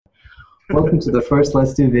Welcome to the first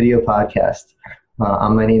Let's Do Video podcast.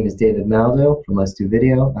 My name is David Maldow from Let's Do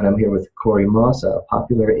Video, and I'm here with Corey Moss, a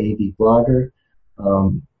popular AV blogger.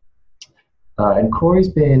 And Corey's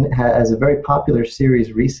has a very popular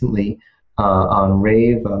series recently on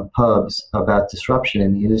rave pubs about disruption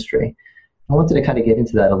in the industry. I wanted to kind of get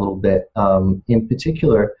into that a little bit. In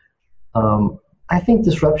particular, I think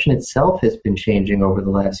disruption itself has been changing over the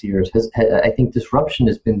last years. I think disruption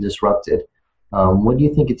has been disrupted. What do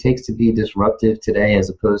you think it takes to be disruptive today as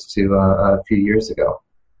opposed to a few years ago?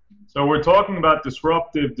 So we're talking about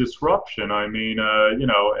disruptive disruption. I mean,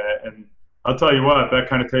 and I'll tell you what, that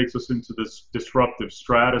kind of takes us into this disruptive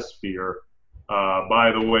stratosphere.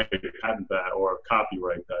 By the way, patent that or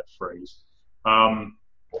copyright that phrase.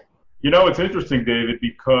 It's interesting, David,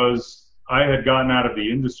 because I had gotten out of the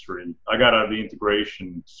industry. I got out of the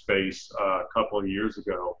integration space a couple of years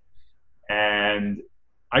ago. And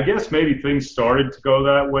I guess maybe things started to go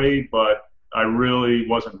that way, but I really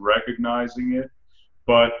wasn't recognizing it.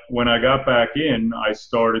 But when I got back in, I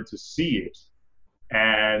started to see it.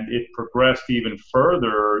 And it progressed even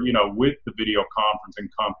further, with the video conferencing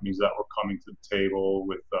companies that were coming to the table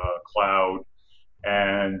with cloud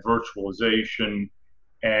and virtualization.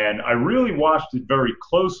 And I really watched it very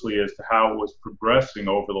closely as to how it was progressing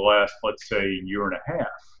over the last, let's say, year and a half.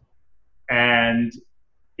 And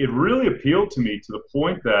it really appealed to me to the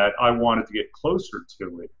point that I wanted to get closer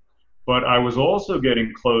to it. But I was also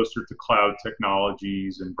getting closer to cloud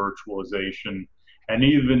technologies and virtualization, and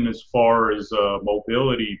even as far as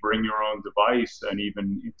mobility, bring your own device, and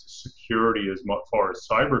even into security as far as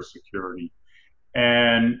cybersecurity.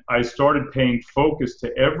 And I started paying focus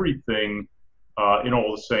to everything in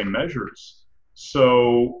all the same measures.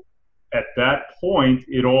 So at that point,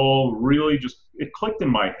 it all really it clicked in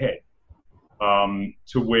my head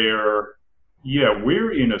to where,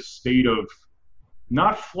 we're in a state of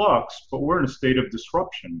not flux, but we're in a state of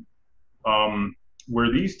disruption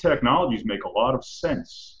where these technologies make a lot of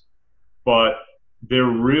sense, but they're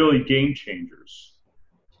really game changers.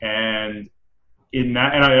 And in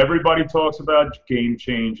that, and everybody talks about game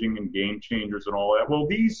changing and game changers and all that. Well,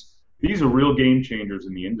 these are real game changers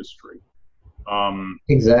in the industry.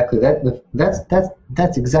 Exactly.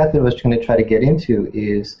 That's exactly what I was trying to try to get into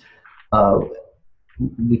is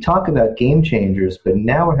we talk about game changers, but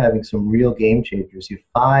now we're having some real game changers.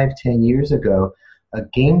 5-10 years ago, a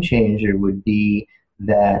game changer would be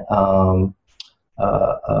that a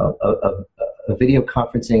video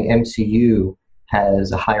conferencing MCU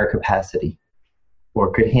has a higher capacity,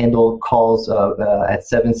 or could handle calls at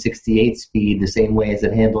 768 speed the same way as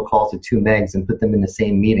it handled calls at 2 megs and put them in the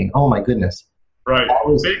same meeting. Oh my goodness. Right. That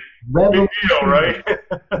was big deal, right?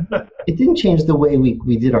 It didn't change the way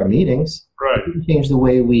we did our meetings. Right. It didn't change the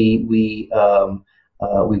way we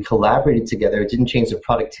collaborated together. It didn't change the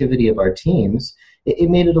productivity of our teams. It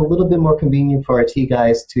made it a little bit more convenient for our T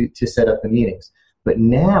guys to set up the meetings. But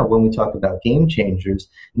now when we talk about game changers,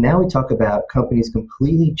 now we talk about companies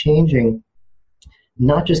completely changing,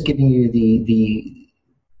 not just giving you the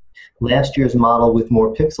last year's model with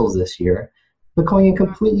more pixels this year, but going in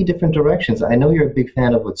completely different directions. I know you're a big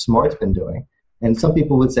fan of what Smart's been doing. And some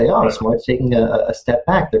people would say, oh, Smart's taking a step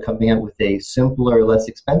back. They're coming out with a simpler, less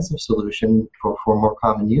expensive solution for more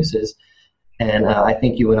common uses. And I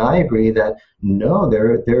think you and I agree that no,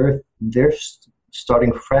 they're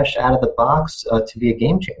starting fresh out of the box to be a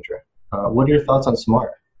game changer. What are your thoughts on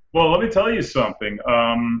Smart? Well, let me tell you something.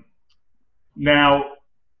 Now,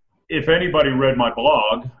 if anybody read my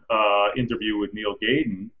blog, interview with Neil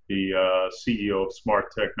Gayden, the CEO of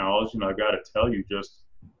Smart Technology, and I got to tell you, just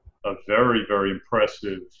a very, very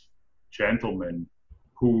impressive gentleman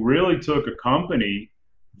who really took a company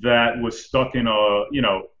that was stuck in a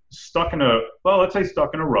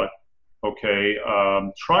rut, okay,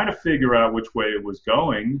 trying to figure out which way it was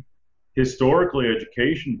going, historically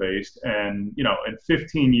education-based, and, in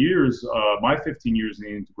 15 years, my 15 years in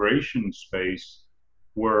the integration space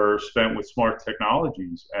were spent with Smart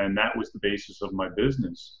Technologies, and that was the basis of my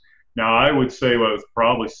business. Now, I would say I was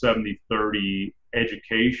probably 70-30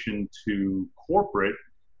 education to corporate,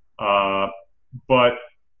 but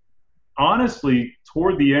honestly,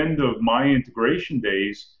 toward the end of my integration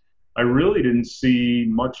days, I really didn't see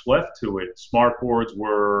much left to it. Smart boards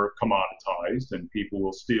were commoditized, and people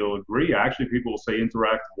will still agree. Actually, people will say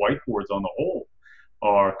interactive whiteboards on the whole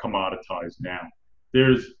are commoditized now.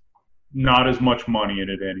 There's not as much money in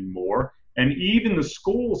it anymore. And even the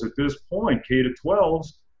schools at this point, K-12s,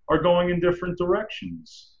 are going in different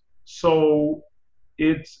directions. So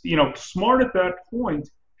it's, Smart at that point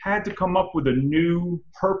had to come up with a new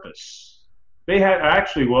purpose. They had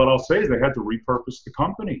actually, what I'll say is they had to repurpose the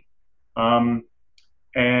company.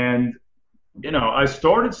 And I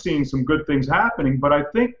started seeing some good things happening, but I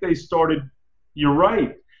think they started, you're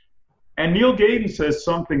right. And Neil Gaiman says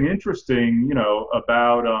something interesting,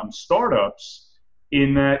 about startups,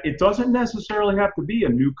 in that it doesn't necessarily have to be a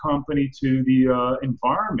new company to the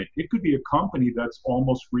environment. It could be a company that's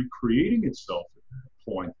almost recreating itself at that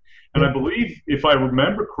point. And I believe, if I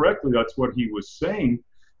remember correctly, that's what he was saying.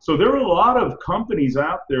 So there are a lot of companies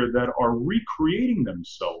out there that are recreating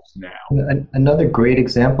themselves now. Another great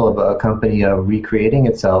example of a company recreating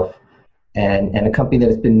itself, and a company that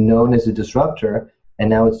has been known as a disruptor, and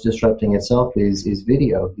now it's disrupting itself, is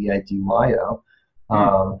Video, VIDYO.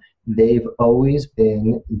 They've always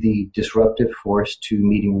been the disruptive force to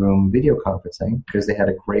meeting room video conferencing, because they had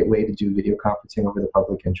a great way to do video conferencing over the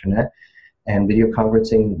public internet. And video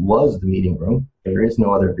conferencing was the meeting room. There is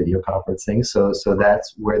no other video conferencing. So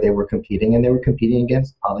that's where they were competing. And they were competing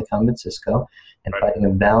against Polycom and Cisco and fighting a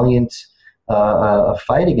valiant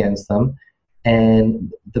fight against them.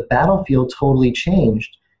 And the battlefield totally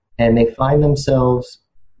changed. And they find themselves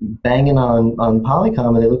banging on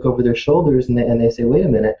Polycom, and they look over their shoulders and they say, wait a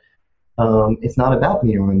minute, it's not about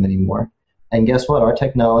meeting room anymore. And guess what? Our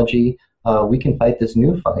technology, we can fight this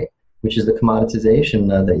new fight, which is the commoditization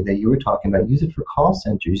that you were talking about. Use it for call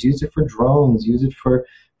centers, use it for drones, use it for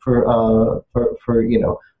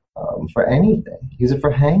anything. Use it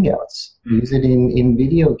for hangouts. Use it in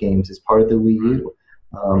video games as part of the Wii U.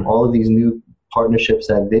 All of these new partnerships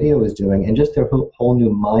that Video is doing, and just their whole new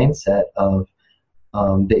mindset of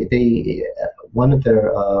one of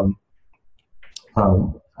their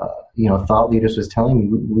thought leaders was telling me,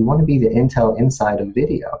 we want to be the Intel inside of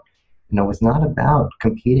video. It's not about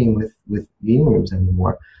competing with meeting rooms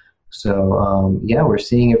anymore. So we're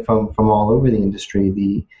seeing it from all over the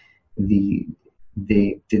industry.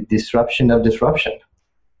 The disruption of disruption.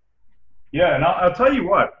 Yeah, and I'll tell you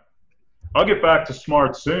what. I'll get back to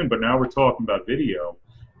smart soon, but now we're talking about video.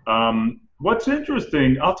 What's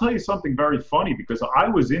interesting, I'll tell you something very funny, because I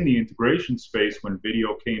was in the integration space when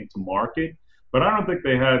video came to market, but I don't think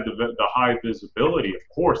they had the high visibility. Of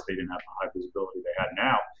course, they didn't have the high visibility they had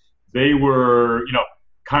now. They were,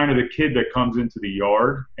 kind of the kid that comes into the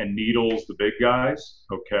yard and needles the big guys.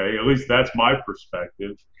 Okay, at least that's my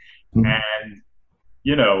perspective. Mm-hmm. And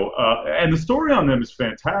and the story on them is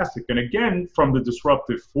fantastic. And again, from the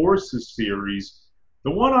Disruptive Forces series, the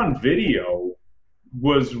one on Video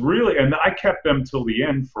was really, and I kept them till the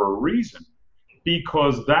end for a reason,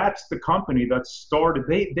 because that's the company that started,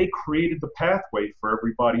 they created the pathway for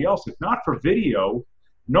everybody else. If not for Video,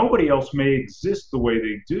 nobody else may exist the way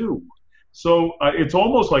they do. So it's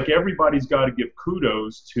almost like everybody's got to give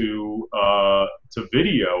kudos to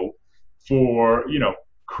Video for,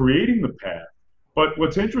 creating the path. But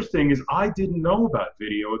what's interesting is I didn't know about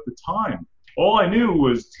Video at the time. All I knew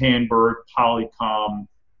was Tandberg, Polycom,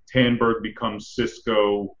 Tandberg becomes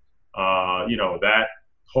Cisco, that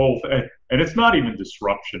whole thing. And it's not even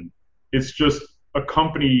disruption. It's just a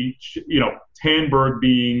company, Tandberg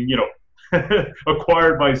being,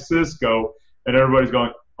 acquired by Cisco, and everybody's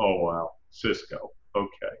going, oh, wow, Cisco,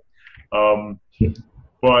 okay.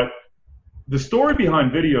 But the story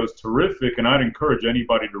behind Video is terrific, and I'd encourage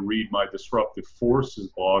anybody to read my Disruptive Forces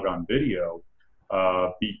blog on Video,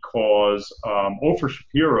 because Ofer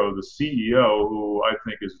Shapiro, the CEO, who I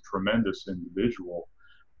think is a tremendous individual,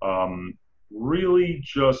 really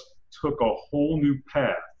just took a whole new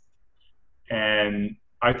path. And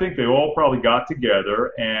I think they all probably got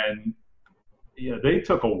together, and they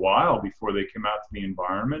took a while before they came out to the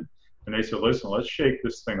environment, and they said, listen, let's shake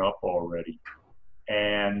this thing up already.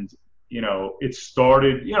 And it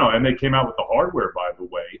started, and they came out with the hardware, by the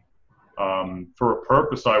way, for a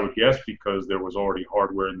purpose, I would guess, because there was already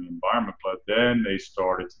hardware in the environment. But then they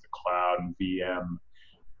started to the cloud and VM,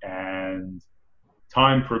 and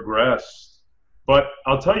time progressed. But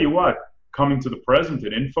I'll tell you what, coming to the present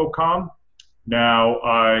at Infocom, now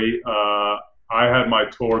I had my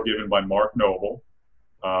tour given by Mark Noble,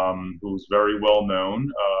 who's very well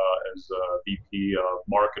known as VP of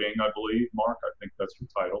Marketing, I believe. Mark, I think that's your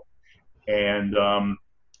title. And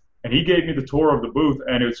he gave me the tour of the booth,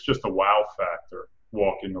 and it's just a wow factor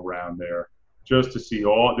walking around there, just to see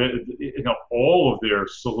all of their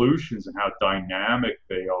solutions and how dynamic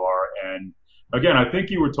they are. And again, I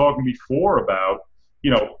think you were talking before about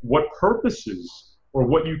what purposes or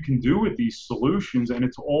what you can do with these solutions, and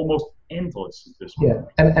it's almost endless at this point.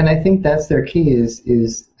 Yeah, and I think that's their key is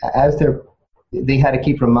as they had to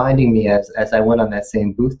keep reminding me as I went on that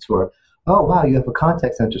same booth tour. Oh, wow, you have a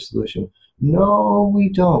contact center solution. No, we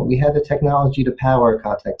don't. We have the technology to power a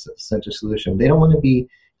contact center solution. They don't want to be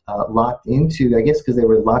locked into, I guess because they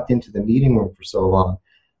were locked into the meeting room for so long.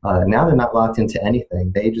 Now they're not locked into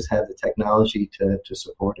anything. They just have the technology to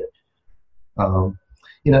support it.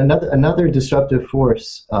 Another disruptive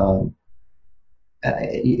force.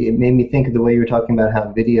 It made me think of the way you were talking about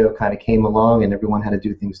how video kind of came along and everyone had to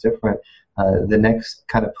do things different. The next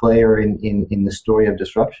kind of player in the story of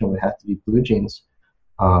disruption would have to be Blue Jeans.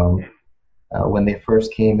 When they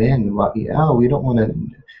first came in, we don't want to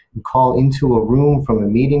call into a room from a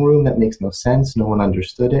meeting room. That makes no sense. No one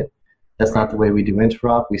understood it. That's not the way we do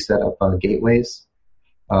interop. We set up gateways.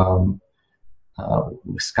 Skype.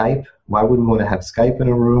 Why would we want to have Skype in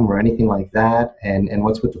a room or anything like that? And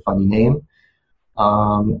what's with the funny name?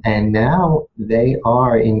 And now they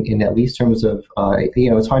are in at least terms of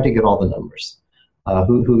it's hard to get all the numbers.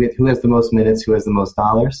 Who has the most minutes? Who has the most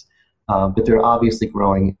dollars? But they're obviously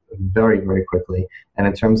growing very, very quickly. And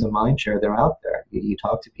in terms of mind share, they're out there. You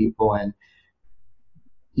talk to people, and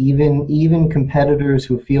even competitors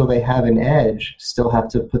who feel they have an edge still have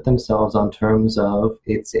to put themselves on terms of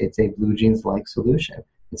it's a Blue Jeans-like solution.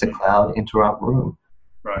 It's a cloud interop room.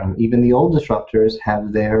 Right. Even the old disruptors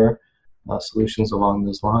have their solutions along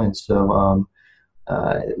those lines. So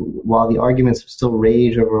while the arguments still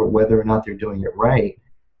rage over whether or not they're doing it right,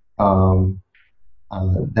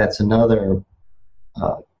 that's another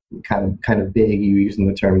kind of big. You were using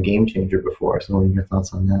the term game changer before. So what are your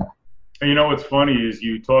thoughts on that? And you know what's funny is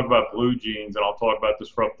you talk about Blue Jeans, and I'll talk about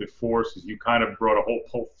disruptive forces. You kind of brought a whole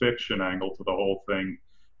Pulp Fiction angle to the whole thing,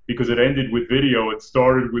 because it ended with video. It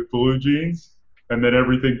started with Blue Jeans, and then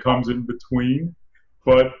everything comes in between.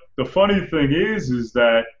 But the funny thing is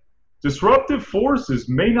that disruptive forces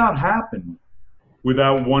may not happen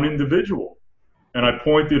without one individual. And I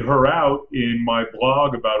pointed her out in my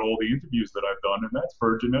blog about all the interviews that I've done, and that's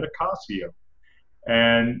Virginia Casio.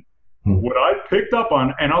 And what I picked up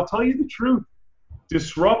on, and I'll tell you the truth,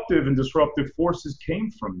 disruptive and disruptive forces came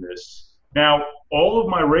from this. Now, all of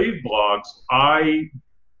my rave blogs,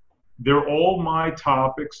 they're all my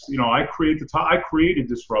topics. I created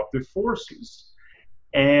disruptive forces.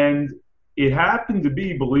 And it happened to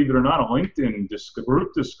be, believe it or not, a LinkedIn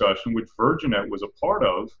group discussion, which Virginet was a part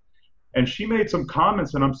of. And she made some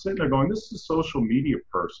comments, and I'm sitting there going, this is a social media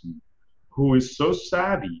person who is so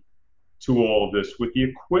savvy to all of this, with the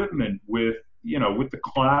equipment, with the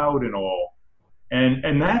cloud and all.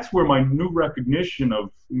 And that's where my new recognition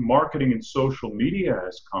of marketing and social media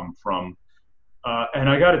has come from. And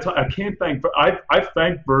I got to tell you, I've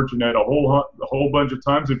thanked Virginet a whole bunch of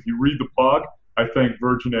times. If you read the blog, I thank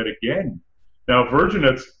Virginet again. Now,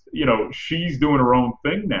 Virginet's, she's doing her own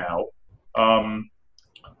thing now.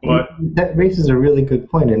 But that raises a really good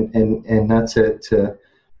point, and not to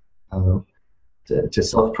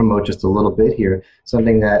self-promote just a little bit here,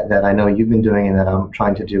 something that I know you've been doing and that I'm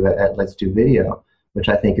trying to do at Let's Do Video, which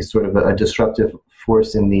I think is sort of a disruptive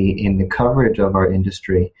force in the coverage of our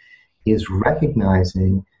industry, is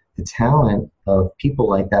recognizing the talent of people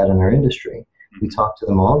like that in our industry. We talk to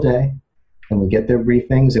them all day, and we get their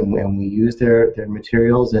briefings, and we use their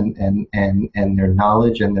materials and their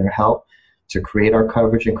knowledge and their help to create our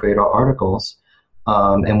coverage and create our articles,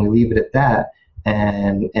 and we leave it at that.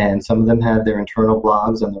 And some of them have their internal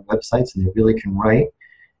blogs on their websites, and they really can write.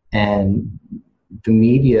 And the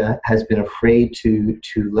media has been afraid to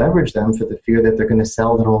leverage them for the fear that they're going to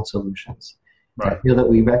sell their own solutions. Right. I feel that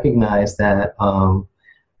we recognize that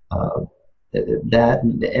that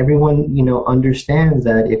everyone understands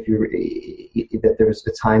that that there's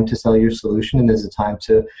a time to sell your solution, and there's a time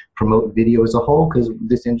to promote video as a whole, because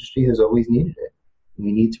this industry has always needed it.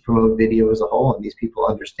 We need to promote video as a whole, and these people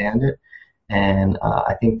understand it. And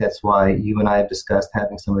I think that's why you and I have discussed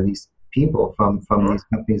having some of these people from these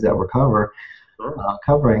companies that we're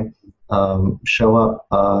covering show up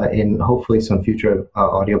in hopefully some future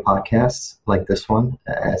audio podcasts like this one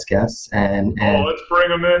as guests. And let's bring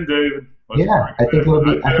them in, David. I think it'll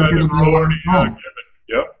be. I think it'll be a lot of fun.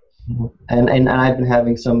 Yep. And I've been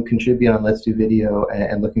having some contribute on Let's Do Video,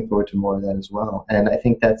 and looking forward to more of that as well. And I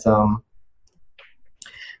think that's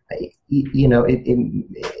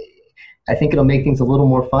I think it'll make things a little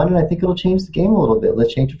more fun, and I think it'll change the game a little bit.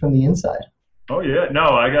 Let's change it from the inside. Oh yeah,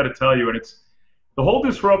 no, I got to tell you, and it's the whole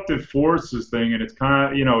disruptive forces thing, and it's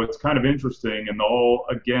kind of interesting, and the whole,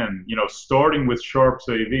 again, starting with Sharps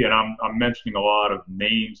AV, and I'm mentioning a lot of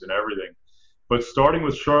names and everything, but starting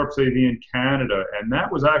with Sharps AV in Canada, and that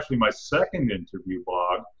was actually my second interview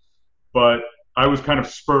blog, but I was kind of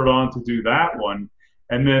spurred on to do that one,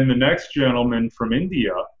 and then the next gentleman from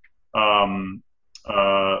India,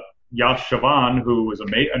 Yash Shavan, who was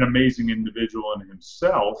an amazing individual in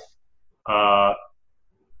himself,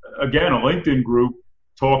 again, a LinkedIn group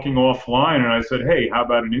talking offline, and I said, hey, how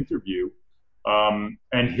about an interview?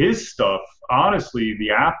 And his stuff, honestly,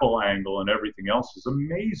 the Apple angle and everything else is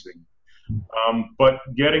amazing. But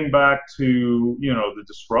getting back to, the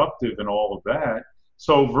disruptive and all of that,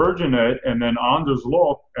 so Virginet and then Anders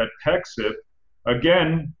Lok at Pexip,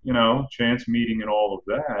 again, chance meeting and all of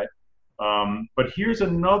that. But here's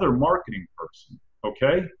another marketing person,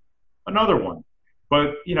 okay? Another one.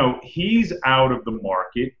 But, he's out of the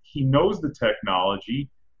market. He knows the technology.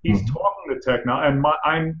 He's talking the technology.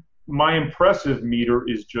 And my impressive meter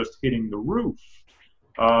is just hitting the roof.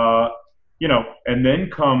 And then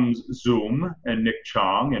comes Zoom and Nick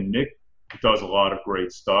Chong, and Nick does a lot of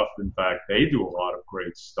great stuff. In fact, they do a lot of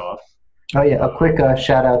great stuff. Oh yeah, a quick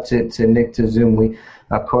shout out to Nick, to Zoom.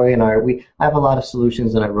 Corey and I have a lot of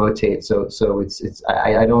solutions and I rotate, so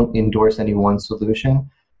I don't endorse any one solution,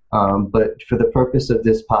 but for the purpose of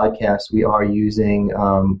this podcast, we are using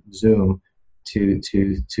Zoom to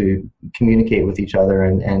communicate with each other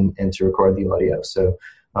and to record the audio. So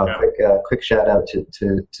quick shout out to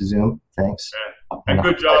Zoom. Thanks. Yeah. And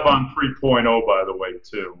good job on 3.0, by the way,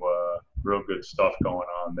 too. Real good stuff going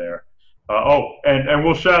on there. And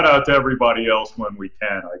we'll shout out to everybody else when we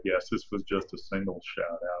can, I guess. This was just a single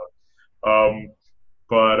shout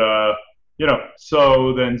out.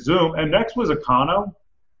 So then Zoom. And next was Econo.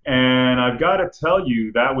 And I've got to tell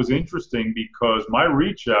you, that was interesting because my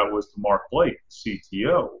reach out was to Mark Blake, the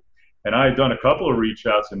CTO. And I had done a couple of reach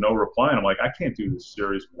outs and no reply. And I'm like, I can't do this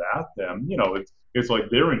series without them. It's like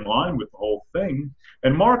they're in line with the whole thing.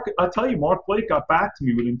 And Mark Blake got back to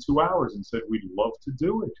me within 2 hours and said, we'd love to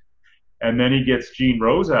do it. And then he gets Gene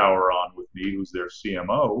Rosauer on with me, who's their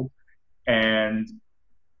CMO. And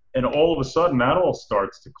all of a sudden, that all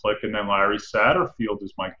starts to click. And then Larry Satterfield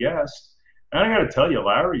is my guest. And I got to tell you,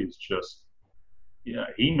 Larry is just,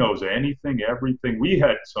 he knows anything, everything. We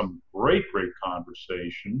had some great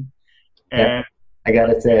conversation. And I got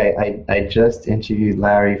to say, I just interviewed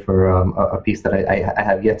Larry for a piece that I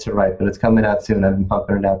have yet to write, but it's coming out soon. I've been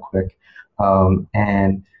pumping it out quick.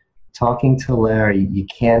 And talking to Larry, you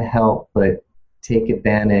can't help but take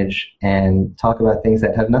advantage and talk about things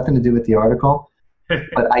that have nothing to do with the article.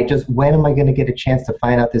 But when am I going to get a chance to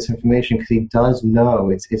find out this information? Because he does know.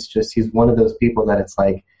 It's just, he's one of those people that it's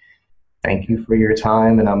like, thank you for your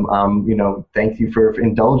time, and thank you for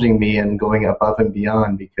indulging me and going above and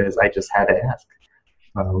beyond, because I just had to ask.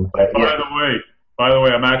 By the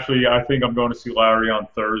way, I think I'm going to see Larry on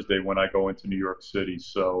Thursday when I go into New York City.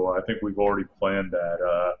 So I think we've already planned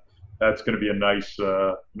that. That's going to be a nice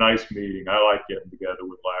meeting. I like getting together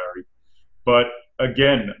with Larry. But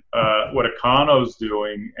again, what Econo's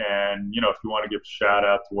doing, and if you want to give a shout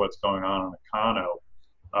out to what's going on Econo,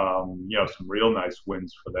 some real nice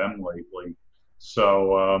wins for them lately.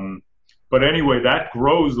 So, but anyway, that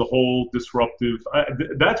grows the whole disruptive.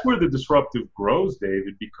 That's where the disruptive grows,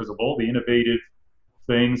 David, because of all the innovative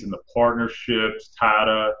things and the partnerships,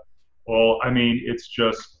 Tata.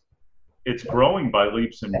 It's growing by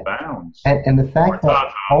leaps and bounds. And the fact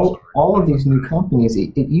that all of these new companies,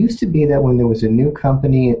 it used to be that when there was a new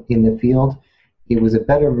company in the field, it was a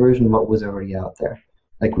better version of what was already out there.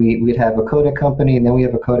 Like we'd have a codec company, and then we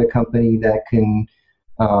have a codec company that can,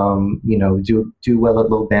 do well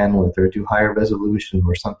at low bandwidth or do higher resolution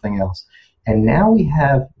or something else. And now we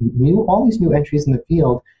have all these new entries in the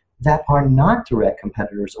field that are not direct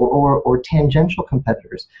competitors or tangential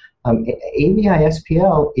competitors. AVI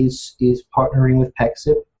SPL is partnering with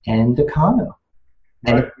Pexip and Econo.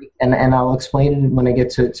 Right. And I'll explain it when I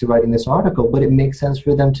get to writing this article, but it makes sense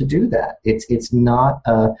for them to do that. It's not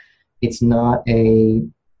a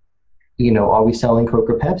are we selling Coke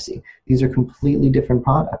or Pepsi? These are completely different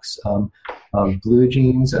products. Blue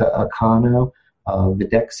Jeans, Econo,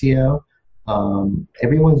 Videxio,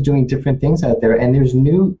 everyone's doing different things out there, and there's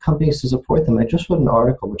new companies to support them. I just wrote an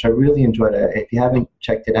article which I really enjoyed. If you haven't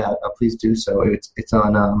checked it out, please do so. It's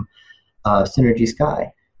on Synergy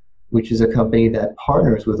Sky, which is a company that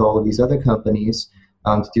partners with all of these other companies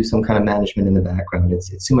to do some kind of management in the background.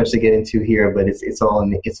 It's too much to get into here, but it's all in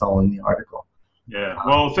the article. Yeah,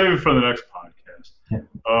 well, save it for the next podcast. Yeah.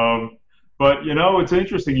 But, it's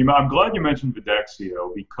interesting. I'm glad you mentioned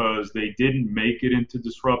Videxio, because they didn't make it into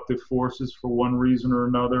disruptive forces for one reason or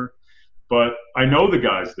another. But I know the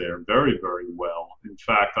guys there very, very well. In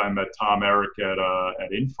fact, I met Tom Eric at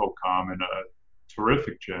Infocom, and a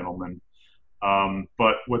terrific gentleman.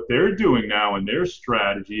 But what they're doing now in their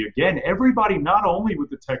strategy, again, everybody not only with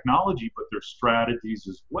the technology, but their strategies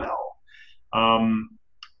as well.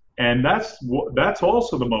 And that's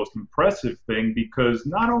also the most impressive thing, because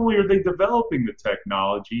not only are they developing the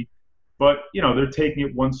technology, but they're taking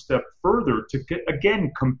it one step further to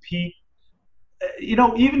again compete.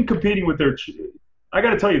 Even competing with I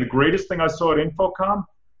got to tell you, the greatest thing I saw at Infocom,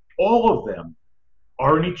 all of them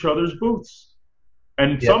are in each other's booths.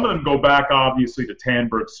 And some of them go back, obviously, to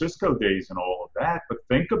Tandberg Cisco days and all of that. But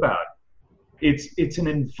think about it. It's an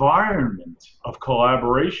environment of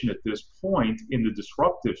collaboration at this point in the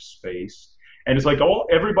disruptive space. And it's like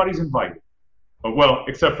everybody's invited. Well,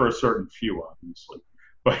 except for a certain few, obviously.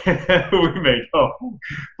 But we may go.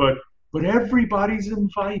 But everybody's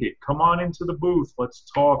invited. Come on into the booth. Let's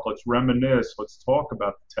talk. Let's reminisce. Let's talk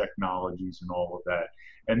about the technologies and all of that.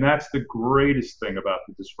 And that's the greatest thing about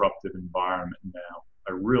the disruptive environment now.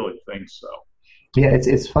 I really think so. Yeah,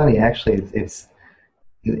 it's funny actually.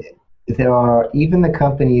 There are even the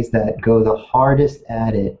companies that go the hardest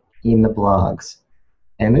at it in the blogs,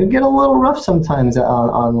 and they get a little rough sometimes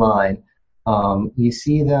online. You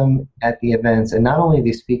see them at the events, and not only are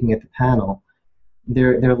they speaking at the panel,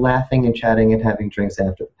 they're laughing and chatting and having drinks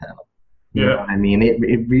after the panel. You know what I mean,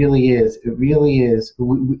 it really is. It really is. I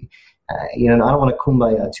don't want to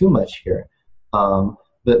kumbaya too much here,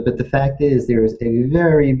 but the fact is there is a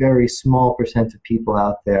very, very small percent of people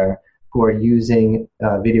out there who are using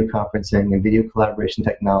video conferencing and video collaboration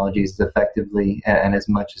technologies as effectively and as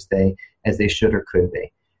much as they should or could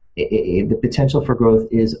be. The potential for growth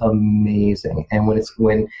is amazing, and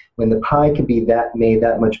when the pie can be made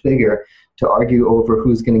that much bigger, to argue over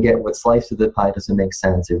who's going to get what slice of the pie doesn't make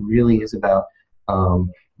sense. It really is about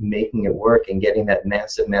making it work and getting that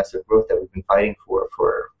massive, massive growth that we've been fighting for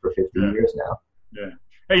 50 years now. Yeah.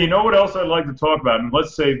 Hey, you know what else I'd like to talk about? And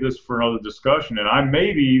let's save this for another discussion. And I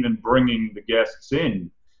may be even bringing the guests in,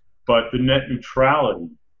 but the net neutrality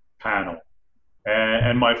panel.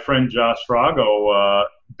 And my friend Josh Rago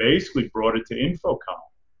basically brought it to Infocom,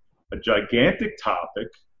 a gigantic topic,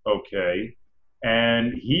 okay?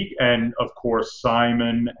 And of course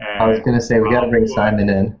Simon. And I was going to say we got to bring Simon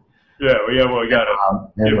in. Yeah, well, we got to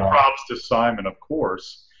give props to Simon, of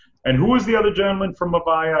course. And who was the other gentleman from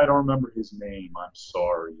Avaya? I don't remember his name. I'm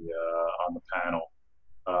sorry. On the panel,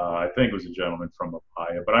 I think it was a gentleman from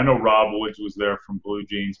Avaya, but I know Rob Woods was there from Blue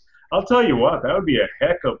Jeans. I'll tell you what, that would be a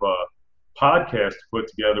heck of a podcast to put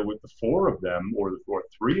together with the four of them or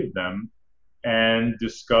three of them, and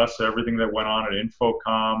discuss everything that went on at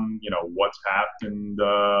Infocom. What's happened,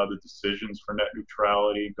 the decisions for net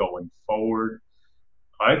neutrality going forward.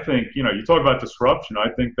 I think, you talk about disruption.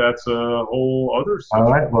 I think that's a whole other situation.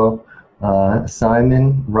 All right, well,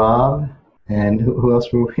 Simon, Rob, and who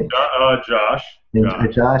else were we? Josh.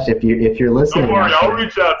 Josh, if you're listening. Don't worry, I'll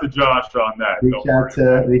reach out to Josh on that.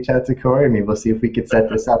 Reach out to Corey and me. We'll see if we could set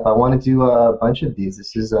this up. I want to do a bunch of these.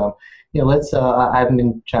 This is, let's. I haven't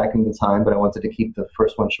been tracking the time, but I wanted to keep the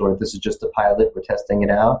first one short. This is just a pilot. We're testing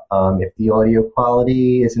it out. If the audio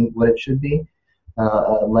quality isn't what it should be,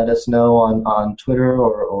 let us know on Twitter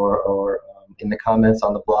or in the comments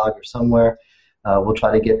on the blog or somewhere. We'll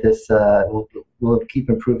try to get this. We'll keep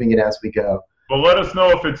improving it as we go. Well, let us know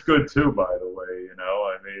if it's good too. By the way,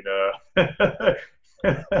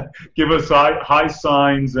 give us high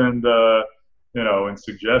signs and and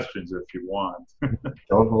suggestions if you want.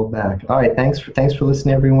 Don't hold back. All right, thanks for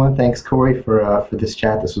listening, everyone. Thanks, Corey, for this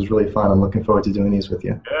chat. This was really fun. I'm looking forward to doing these with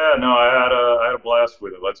you. Yeah, no, I had a blast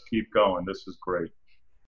with it. Let's keep going. This is great.